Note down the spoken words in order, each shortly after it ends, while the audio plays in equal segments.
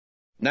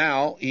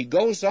Now, he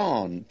goes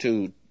on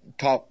to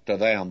talk to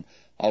them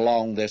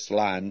along this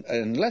line,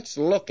 and let's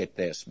look at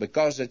this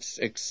because it's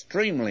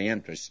extremely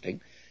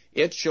interesting.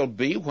 It shall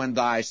be when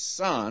thy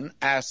son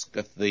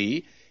asketh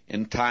thee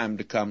in time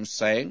to come,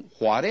 saying,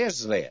 What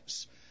is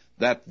this?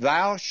 That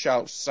thou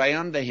shalt say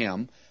unto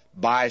him,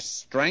 By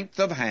strength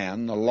of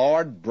hand the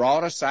Lord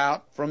brought us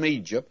out from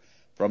Egypt,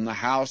 from the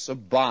house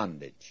of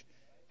bondage.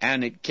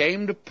 And it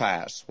came to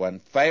pass, when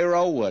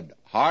Pharaoh would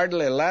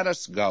hardly let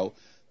us go,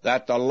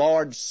 that the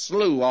Lord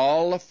slew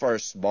all the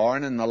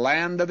firstborn in the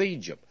land of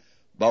Egypt,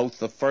 both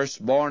the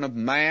firstborn of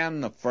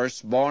man, the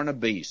firstborn of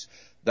beast.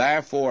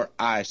 Therefore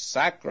I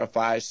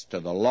sacrifice to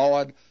the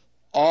Lord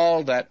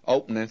all that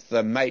openeth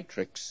the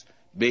matrix,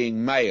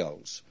 being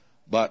males.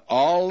 But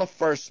all the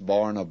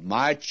firstborn of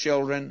my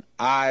children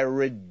I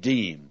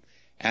redeem.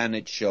 And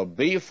it shall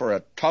be for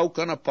a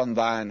token upon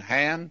thine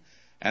hand,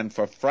 and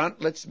for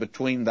frontlets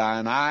between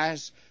thine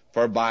eyes,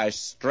 for by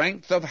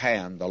strength of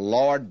hand the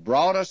Lord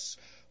brought us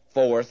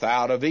forth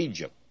out of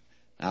Egypt.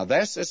 Now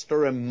this is to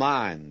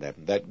remind them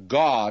that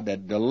God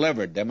had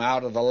delivered them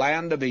out of the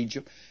land of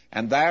Egypt,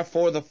 and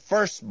therefore the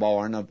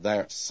firstborn of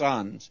their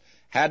sons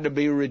had to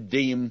be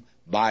redeemed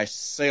by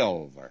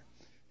silver.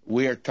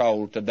 We are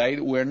told today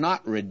that we're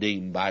not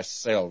redeemed by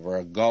silver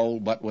or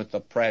gold, but with the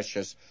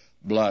precious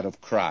blood of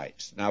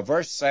Christ. Now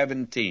verse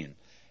 17,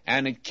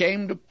 And it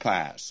came to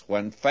pass,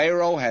 when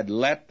Pharaoh had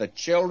let the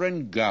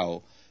children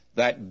go,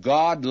 that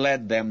God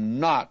led them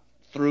not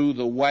through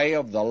the way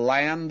of the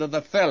land of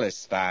the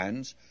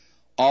Philistines,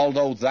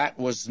 although that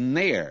was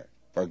near.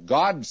 For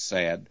God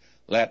said,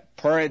 Let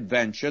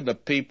peradventure the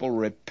people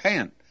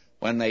repent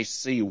when they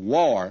see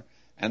war,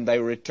 and they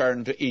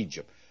return to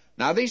Egypt.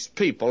 Now these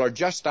people are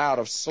just out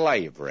of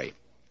slavery,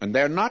 and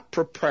they're not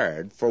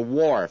prepared for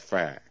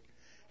warfare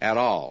at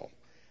all.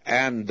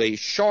 And the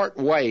short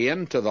way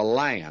into the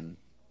land,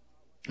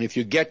 if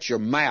you get your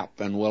map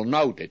and will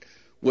note it,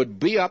 would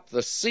be up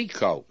the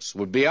seacoast,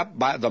 would be up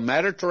by the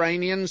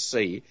Mediterranean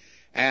Sea,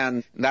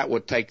 and that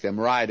would take them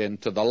right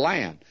into the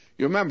land.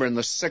 You remember in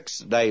the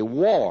 6-day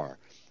war,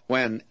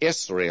 when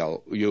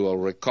Israel, you will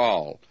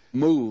recall,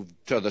 moved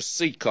to the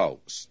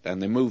seacoast,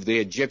 and they moved the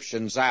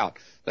Egyptians out.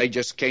 They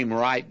just came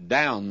right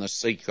down the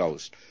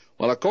seacoast.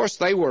 Well, of course,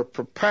 they were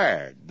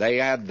prepared. They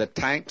had the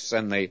tanks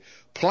and the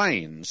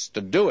planes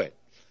to do it.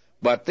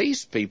 But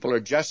these people are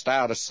just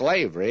out of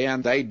slavery,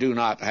 and they do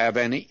not have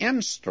any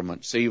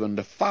instruments even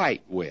to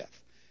fight with.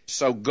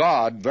 So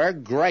God, very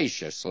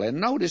graciously, and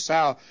notice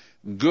how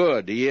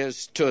good He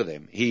is to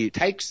them. He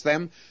takes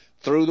them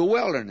through the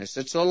wilderness.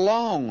 It's a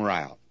long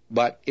route,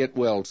 but it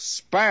will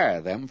spare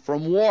them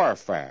from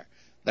warfare.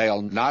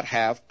 They'll not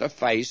have to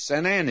face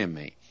an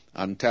enemy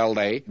until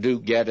they do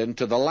get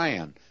into the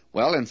land.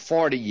 Well, in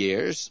 40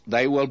 years,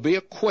 they will be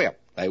equipped.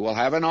 They will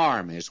have an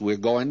army, as we're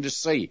going to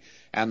see,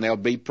 and they'll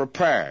be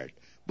prepared.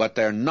 But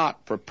they're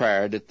not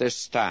prepared at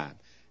this time.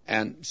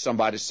 And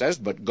somebody says,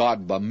 but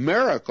God by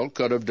miracle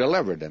could have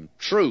delivered them.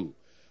 True.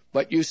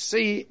 But you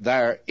see,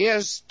 there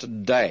is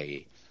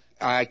today,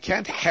 I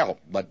can't help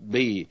but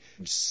be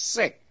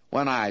sick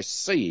when I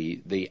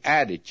see the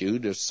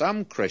attitude of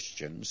some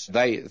Christians.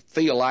 They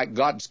feel like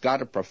God's got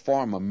to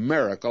perform a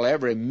miracle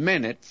every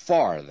minute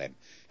for them,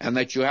 and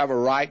that you have a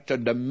right to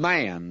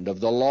demand of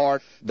the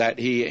Lord that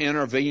He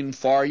intervene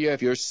for you.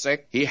 If you're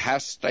sick, He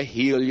has to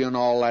heal you and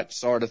all that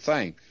sort of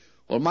thing.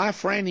 Well, my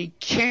friend, He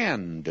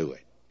can do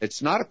it.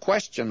 It's not a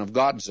question of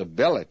God's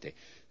ability.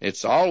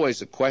 It's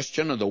always a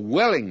question of the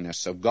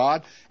willingness of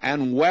God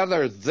and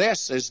whether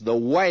this is the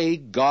way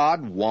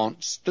God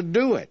wants to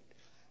do it.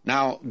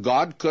 Now,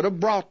 God could have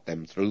brought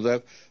them through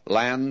the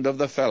land of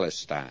the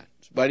Philistines,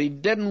 but He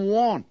didn't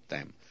want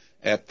them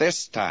at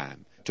this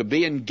time to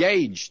be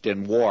engaged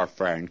in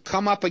warfare and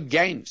come up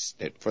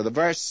against it for the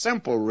very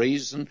simple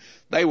reason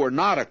they were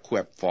not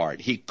equipped for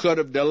it. He could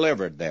have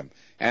delivered them.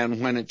 And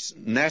when it's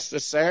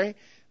necessary,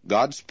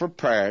 God's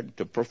prepared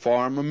to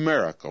perform a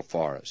miracle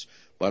for us,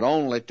 but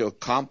only to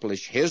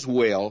accomplish His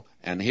will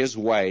and His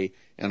way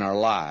in our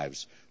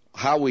lives.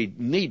 How we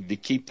need to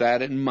keep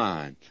that in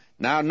mind.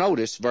 Now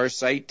notice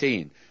verse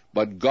 18.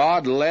 But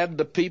God led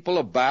the people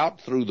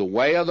about through the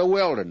way of the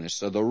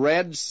wilderness of the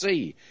Red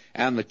Sea,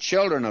 and the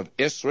children of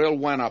Israel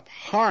went up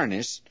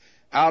harnessed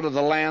out of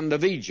the land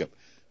of Egypt.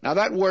 Now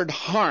that word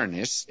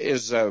harness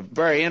is a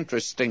very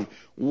interesting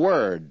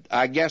word.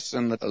 I guess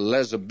in the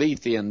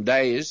Elizabethan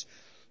days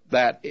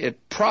that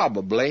it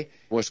probably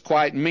was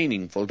quite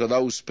meaningful to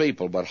those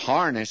people. But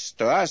harness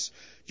to us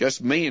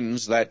just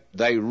means that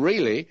they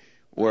really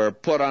were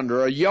put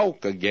under a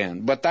yoke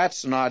again. But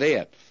that's not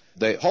it.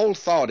 The whole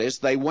thought is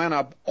they went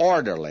up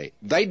orderly.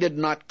 They did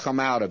not come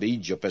out of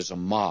Egypt as a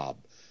mob.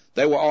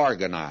 They were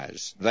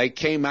organized. They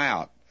came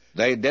out.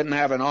 They didn't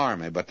have an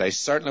army, but they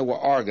certainly were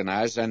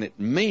organized, and it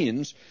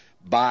means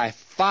by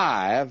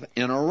 5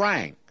 in a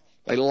rank.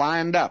 They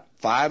lined up,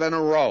 5 in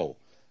a row.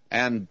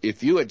 And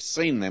if you had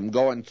seen them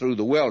going through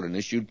the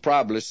wilderness, you'd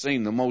probably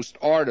seen the most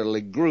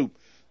orderly group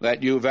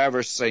that you've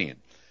ever seen.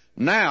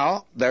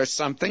 Now, there's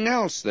something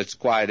else that's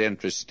quite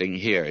interesting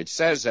here. It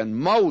says, And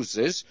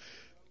Moses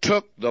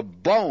took the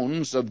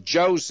bones of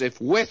Joseph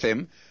with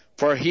him,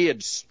 for he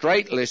had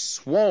straitly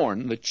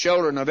sworn the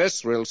children of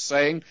Israel,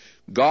 saying,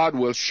 God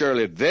will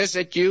surely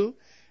visit you,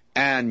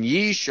 and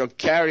ye shall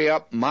carry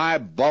up my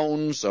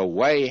bones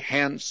away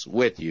hence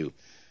with you.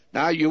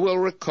 Now, you will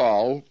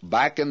recall,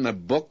 back in the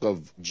book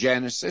of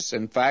Genesis,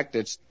 in fact,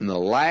 it's in the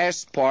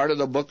last part of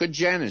the book of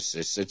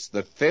Genesis. It's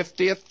the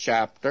 50th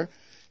chapter,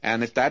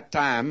 and at that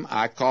time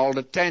I called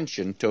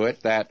attention to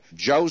it that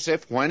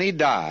Joseph, when he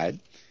died,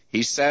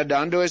 he said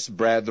unto his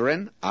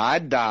brethren, I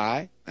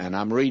die, and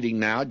I'm reading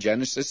now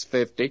Genesis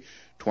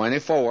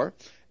 50:24,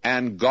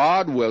 and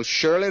God will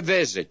surely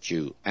visit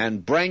you,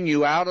 and bring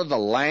you out of the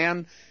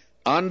land,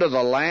 unto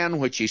the land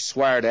which he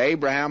sware to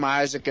Abraham,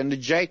 Isaac, and to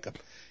Jacob.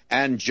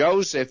 And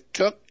Joseph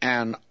took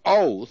an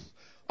oath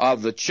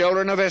of the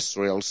children of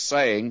Israel,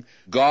 saying,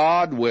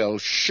 God will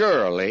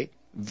surely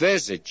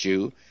visit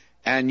you,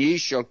 and ye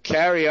shall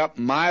carry up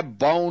my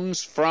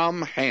bones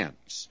from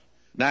hence.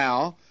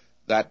 Now,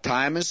 that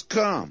time has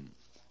come.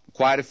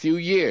 Quite a few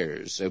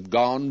years have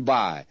gone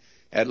by.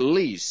 At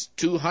least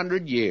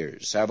 200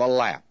 years have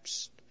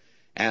elapsed.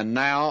 And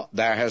now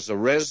there has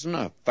arisen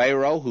a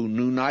Pharaoh who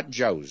knew not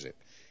Joseph.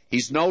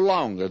 He's no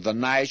longer the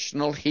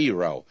national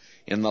hero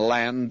in the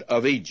land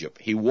of Egypt.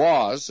 He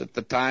was at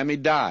the time he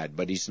died,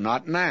 but he's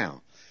not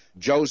now.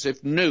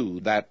 Joseph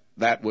knew that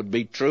that would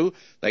be true.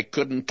 They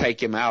couldn't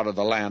take him out of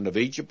the land of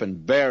Egypt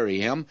and bury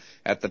him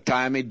at the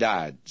time he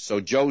died.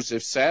 So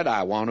Joseph said,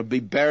 I want to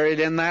be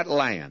buried in that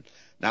land.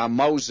 Now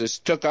Moses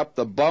took up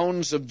the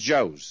bones of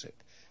Joseph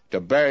to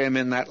bury him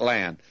in that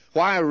land.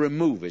 Why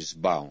remove his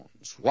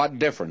bones? What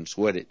difference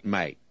would it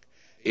make?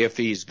 If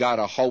he's got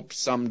a hope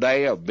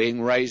someday of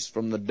being raised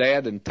from the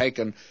dead and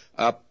taken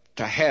up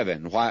to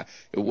heaven, why,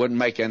 it wouldn't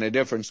make any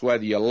difference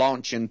whether your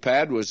launching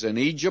pad was in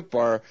Egypt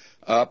or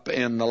up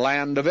in the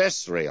land of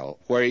Israel,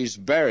 where he's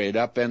buried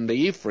up in the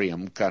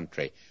Ephraim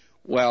country.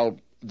 Well,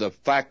 the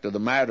fact of the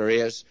matter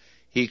is,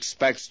 he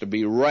expects to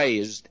be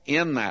raised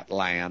in that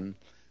land,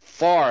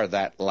 for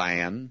there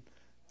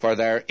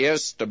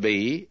is to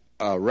be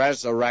a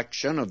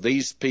resurrection of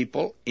these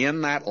people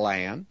in that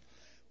land,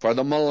 for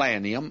the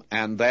millennium,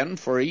 and then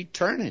for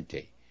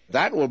eternity.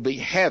 That will be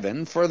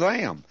heaven for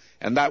them.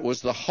 And that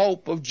was the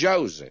hope of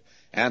Joseph.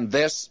 And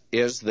this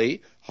is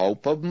the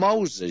hope of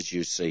Moses,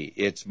 you see.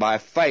 It's by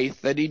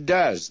faith that he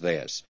does this.